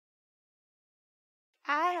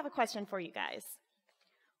I have a question for you guys.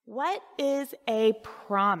 What is a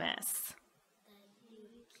promise?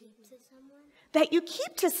 That you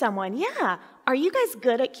keep to someone, yeah. Are you guys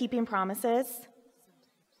good at keeping promises?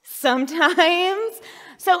 Sometimes.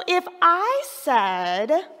 So if I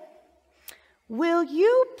said, will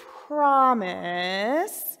you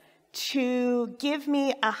promise to give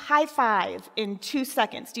me a high five in 2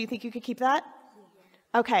 seconds? Do you think you could keep that?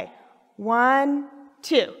 Okay, 1,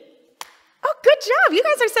 2. Oh, good job. You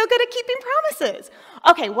guys are so good at keeping promises.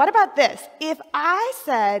 Okay, what about this? If I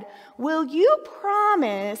said, will you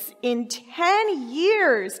promise in 10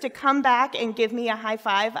 years to come back and give me a high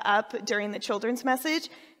five up during the children's message?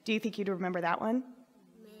 Do you think you'd remember that one?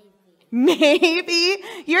 Maybe.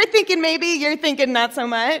 You're thinking maybe, you're thinking not so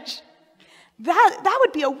much. That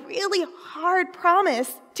would be a really hard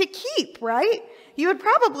promise to keep, right? You would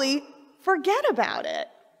probably forget about it.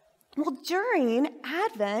 Well, during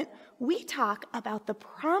Advent, we talk about the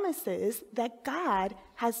promises that God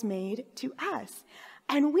has made to us.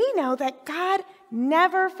 And we know that God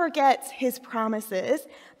never forgets his promises,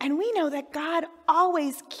 and we know that God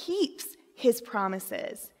always keeps his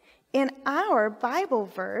promises. In our Bible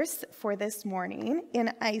verse for this morning,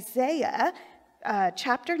 in Isaiah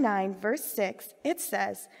chapter 9, verse 6, it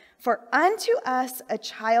says, "For unto us a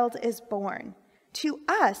child is born, to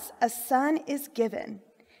us a son is given,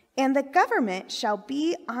 and the government shall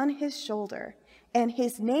be on his shoulder, and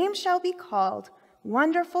his name shall be called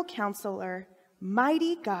Wonderful Counselor,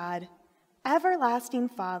 Mighty God, Everlasting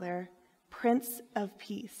Father, Prince of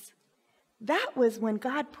Peace." That was when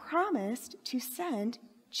God promised to send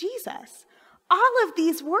Jesus. All of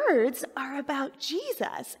these words are about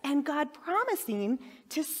Jesus and God promising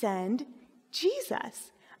to send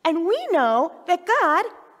Jesus. And we know that God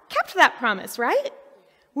kept that promise, right?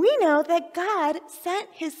 We know that God sent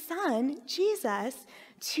his son, Jesus,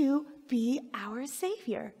 to be our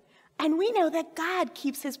Savior. And we know that God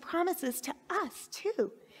keeps his promises to us,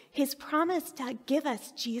 too. His promise to give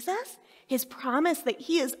us Jesus, his promise that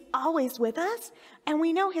he is always with us, and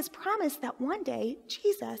we know his promise that one day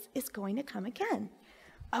Jesus is going to come again.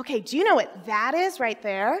 Okay, do you know what that is right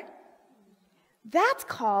there? That's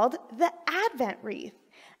called the Advent wreath.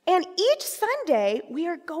 And each Sunday, we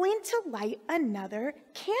are going to light another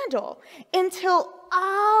candle until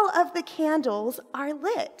all of the candles are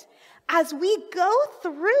lit. As we go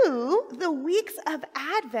through the weeks of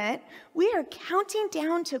Advent, we are counting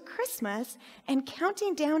down to Christmas and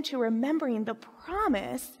counting down to remembering the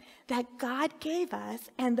promise that God gave us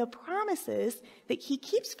and the promises that he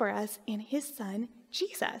keeps for us in his son,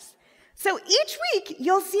 Jesus. So each week,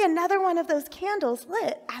 you'll see another one of those candles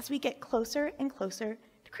lit as we get closer and closer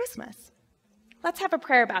to Christmas. Let's have a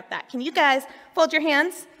prayer about that. Can you guys fold your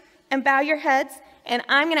hands and bow your heads? And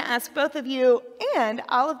I'm going to ask both of you and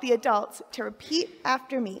all of the adults to repeat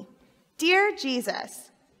after me. Dear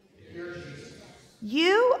Jesus,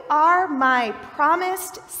 you are my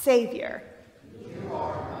promised Savior. You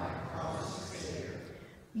are my promised Savior.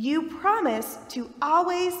 You promise to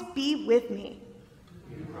always be with me.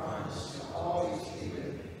 You promise to always be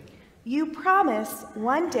with me. You promise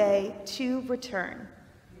one day to return.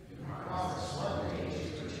 You promise one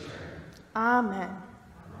day to return. Amen.